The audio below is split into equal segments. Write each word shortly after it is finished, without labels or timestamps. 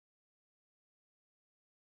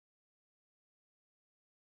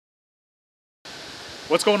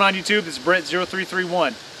What's going on YouTube? This is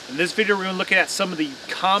Brent0331. In this video we're going to look at some of the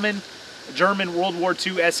common German World War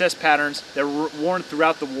II SS patterns that were worn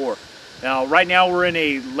throughout the war. Now right now we're in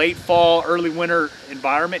a late fall, early winter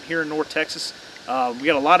environment here in North Texas. We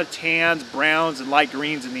got a lot of tans, browns, and light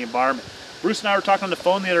greens in the environment. Bruce and I were talking on the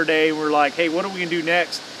phone the other day and we were like, hey, what are we going to do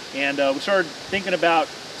next? And we started thinking about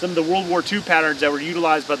some of the World War II patterns that were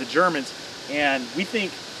utilized by the Germans, and we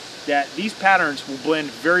think that these patterns will blend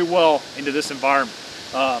very well into this environment.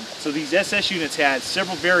 So these SS units had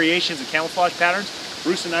several variations of camouflage patterns.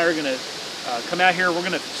 Bruce and I are going to come out here, we're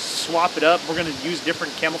going to swap it up, we're going to use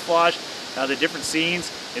different camouflage, the different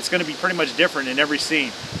scenes. It's going to be pretty much different in every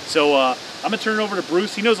scene. So I'm going to turn it over to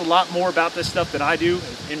Bruce. He knows a lot more about this stuff than I do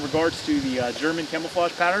in regards to the German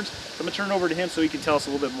camouflage patterns. So I'm going to turn it over to him so he can tell us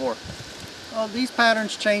a little bit more. Well, these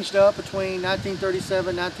patterns changed up between 1937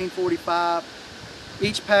 and 1945.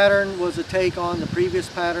 Each pattern was a take on the previous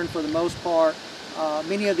pattern for the most part.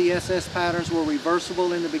 Many of the SS patterns were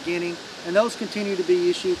reversible in the beginning, and those continue to be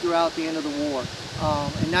issued throughout the end of the war.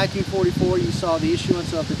 In 1944 you saw the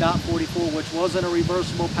issuance of the Dot 44, which wasn't a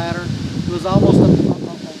reversible pattern. It was almost a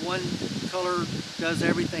one color does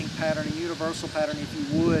everything pattern, a universal pattern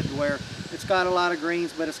if you would, where it's got a lot of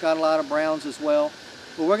greens but it's got a lot of browns as well.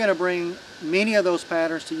 But we're going to bring many of those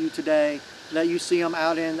patterns to you today, let you see them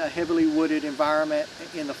out in a heavily wooded environment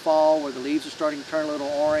in the fall where the leaves are starting to turn a little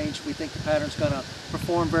orange. We think the pattern's going to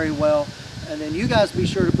perform very well. And then you guys be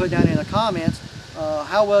sure to put down in the comments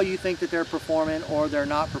how well you think that they're performing or they're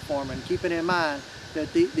not performing. Keeping in mind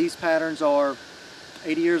that these patterns are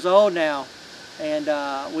 80 years old now,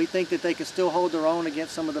 and we think that they can still hold their own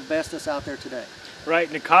against some of the best that's out there today. Right,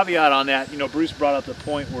 and a caveat on that, you know, Bruce brought up the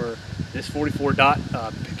point where this 44 dot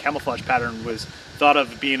camouflage pattern was thought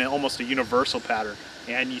of being almost a universal pattern.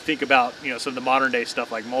 And you think about, you know, some of the modern day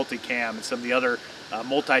stuff like multicam and some of the other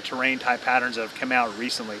multi-terrain type patterns that have come out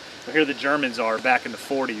recently. But here the Germans are back in the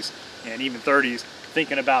 40s and even 30s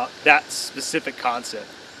thinking about that specific concept.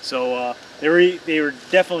 So they were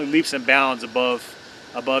definitely leaps and bounds above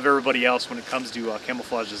everybody else when it comes to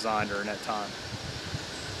camouflage design during that time.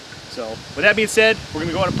 So with that being said, we're going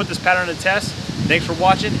to go ahead and put this pattern to the test. Thanks for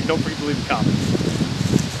watching, and don't forget to leave a comment.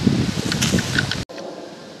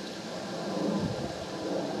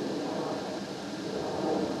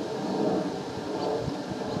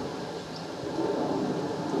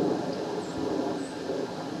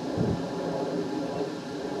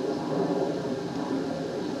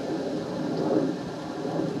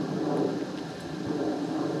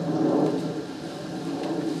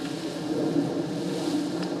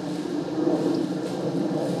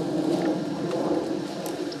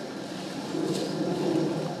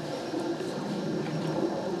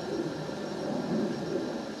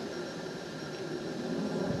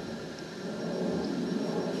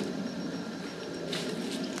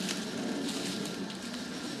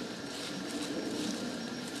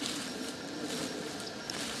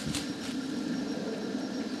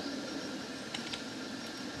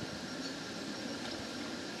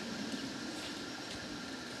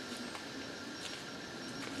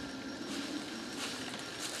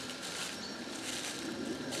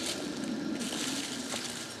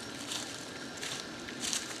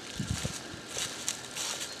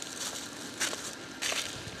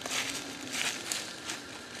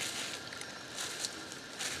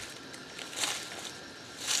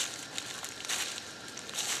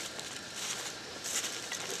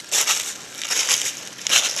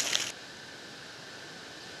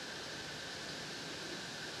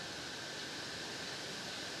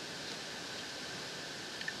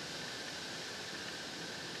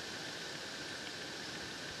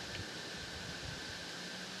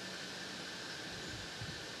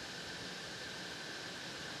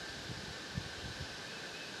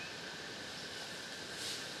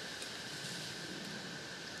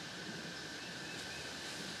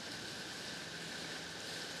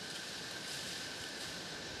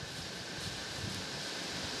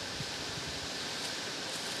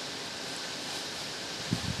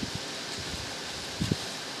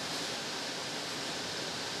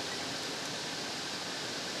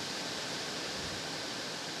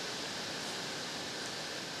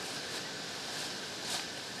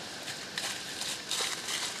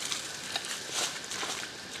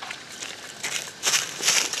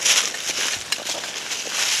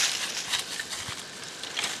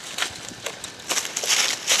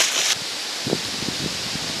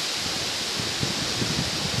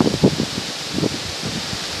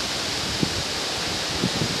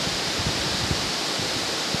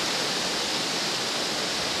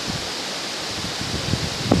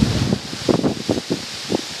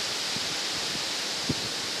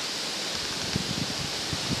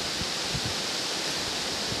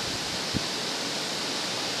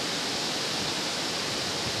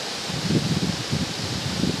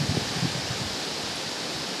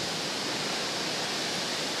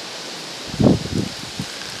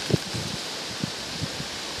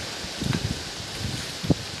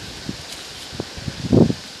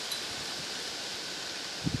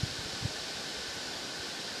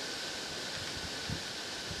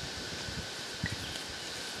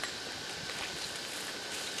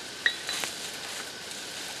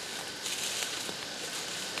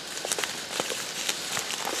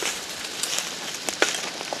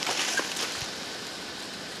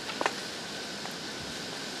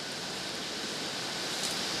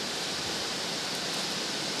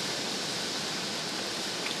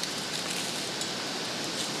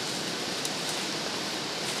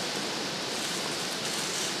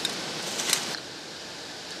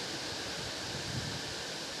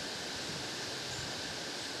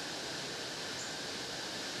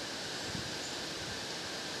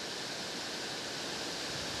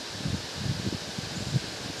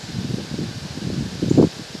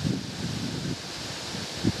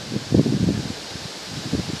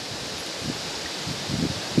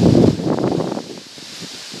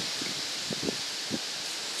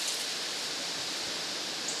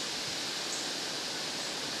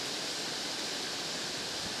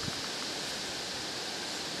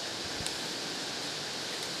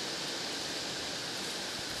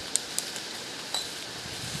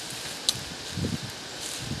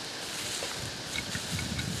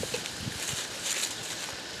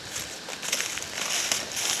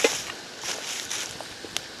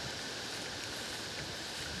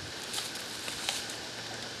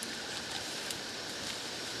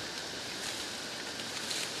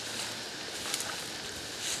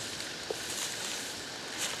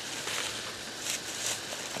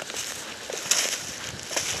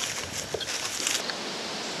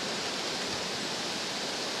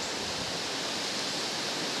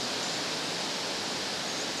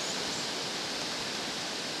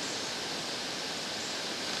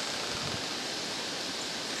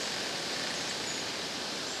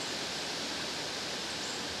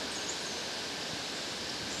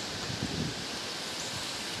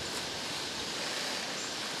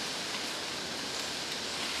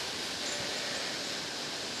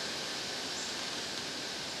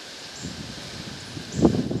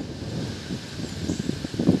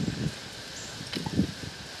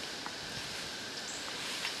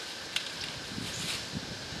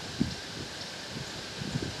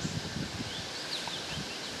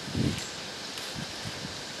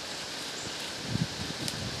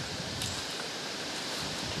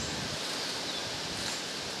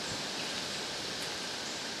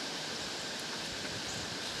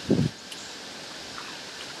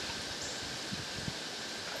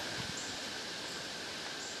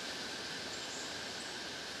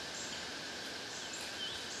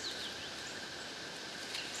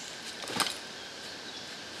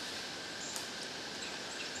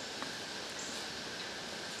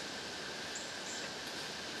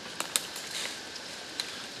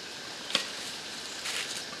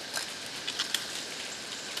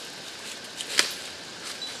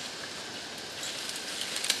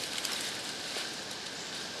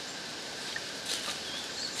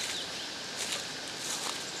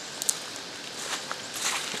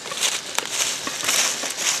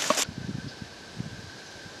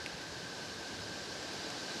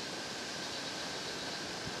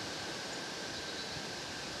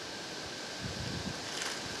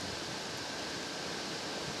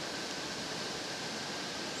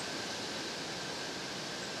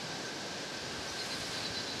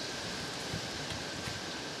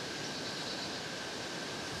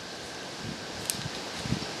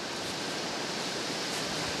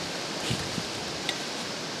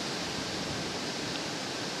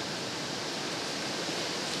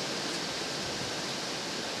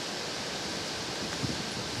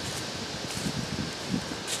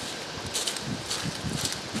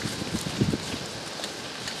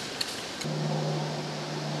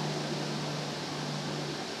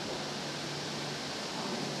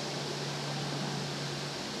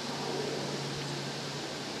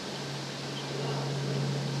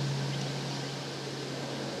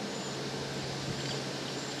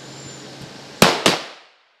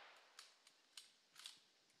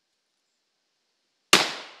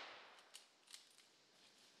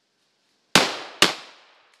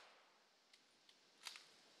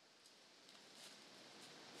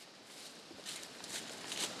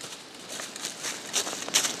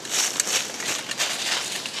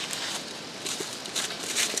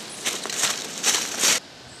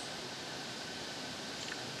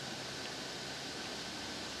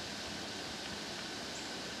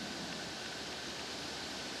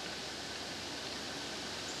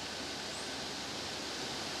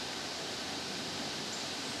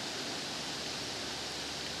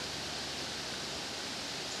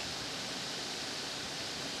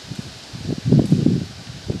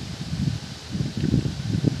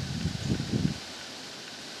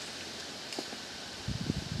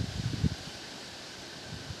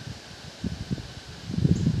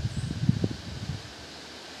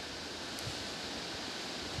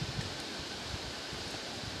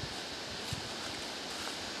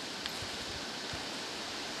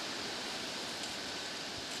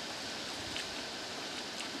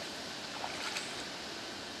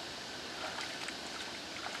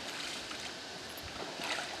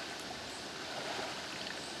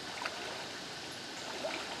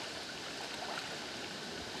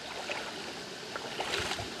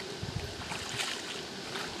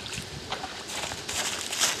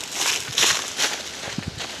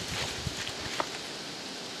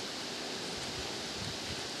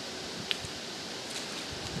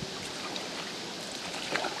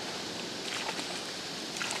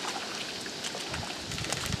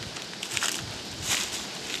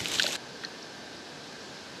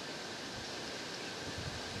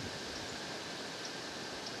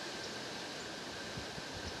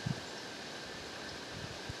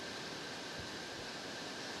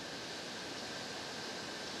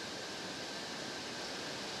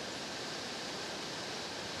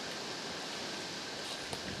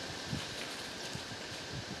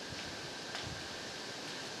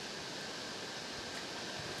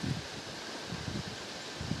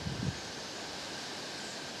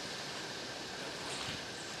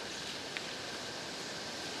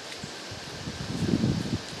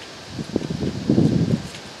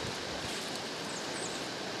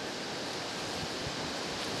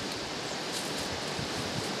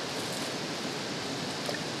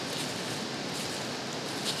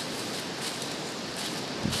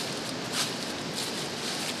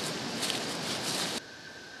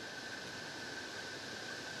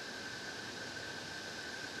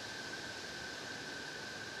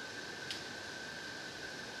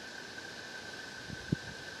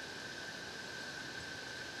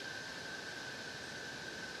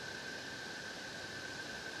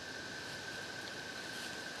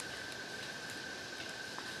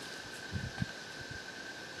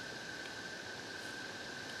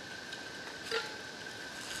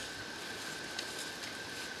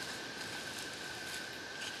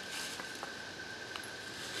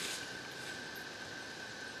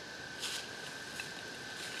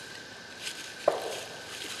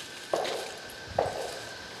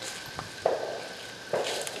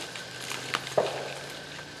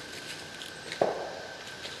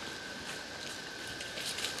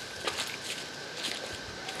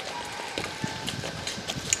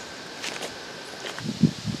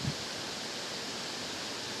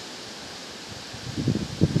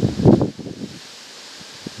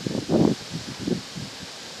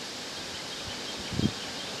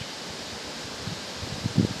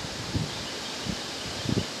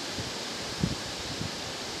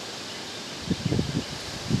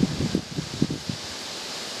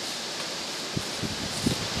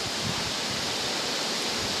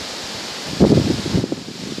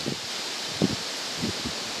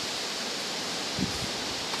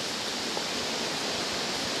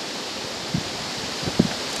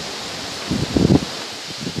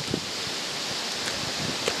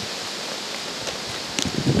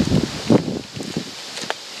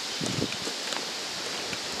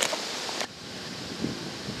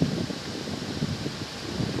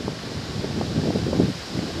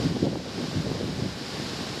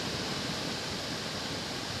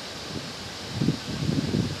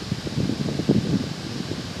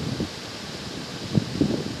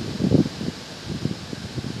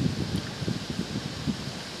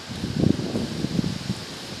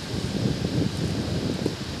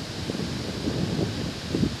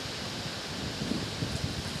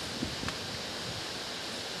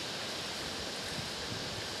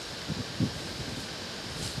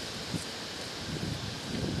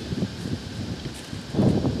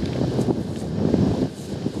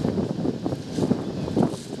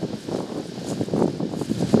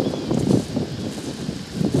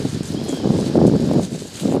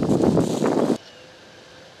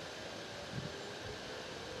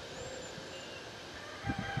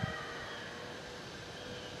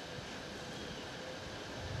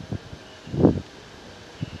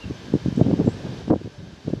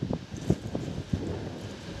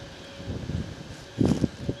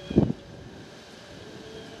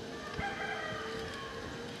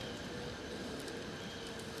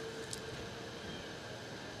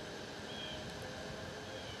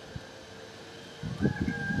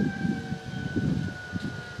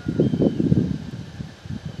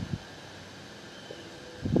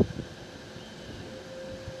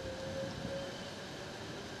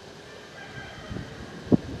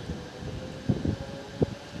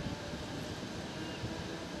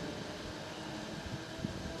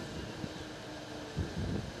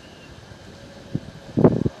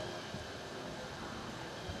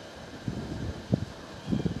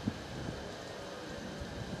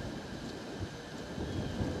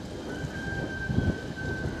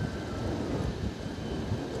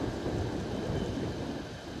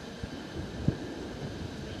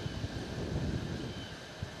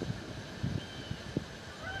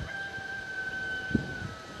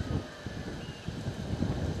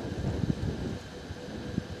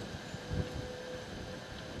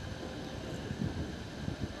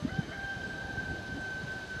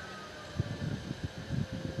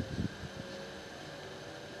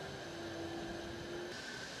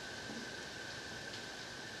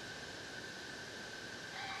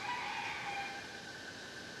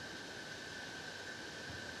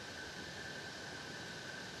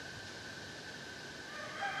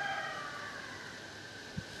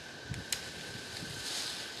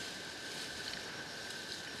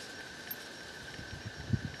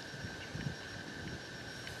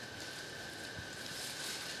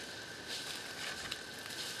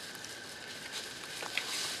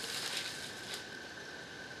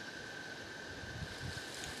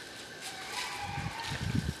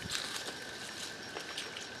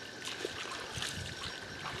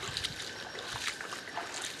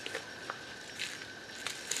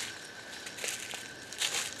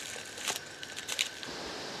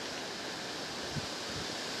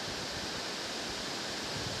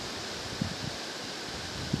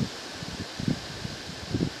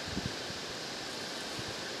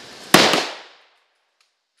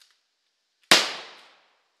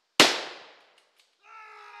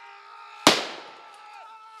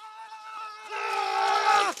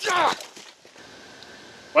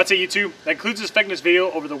 Well, that's it, YouTube. That concludes this effectiveness video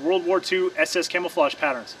over the World War II SS camouflage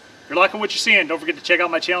patterns. If you're liking what you're seeing, don't forget to check out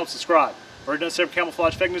my channel and subscribe. I've already done several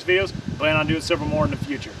camouflage effectiveness videos. Plan on doing several more in the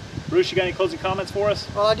future. Bruce, you got any closing comments for us?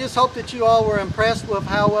 Well, I just hope that you all were impressed with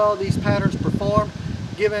how well these patterns perform,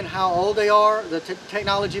 given how old they are, the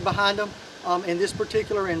technology behind them in this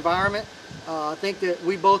particular environment. I think that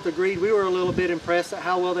we both agreed we were a little bit impressed at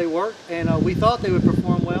how well they work, and we thought they would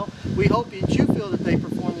perform well. We hope that you feel that they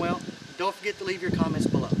perform well. Don't forget to leave your comments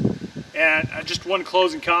below. And just one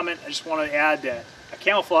closing comment, I just want to add that a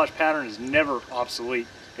camouflage pattern is never obsolete.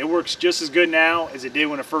 It works just as good now as it did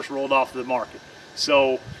when it first rolled off the market.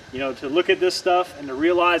 So, you know, to look at this stuff and to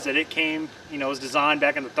realize that it came, you know, was designed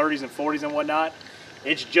back in the 30s and 40s and whatnot,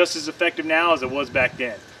 it's just as effective now as it was back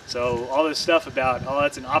then. So all this stuff about, oh,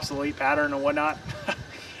 that's an obsolete pattern and whatnot,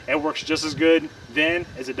 it works just as good then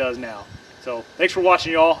as it does now. So thanks for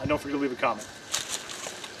watching, y'all, and don't forget to leave a comment.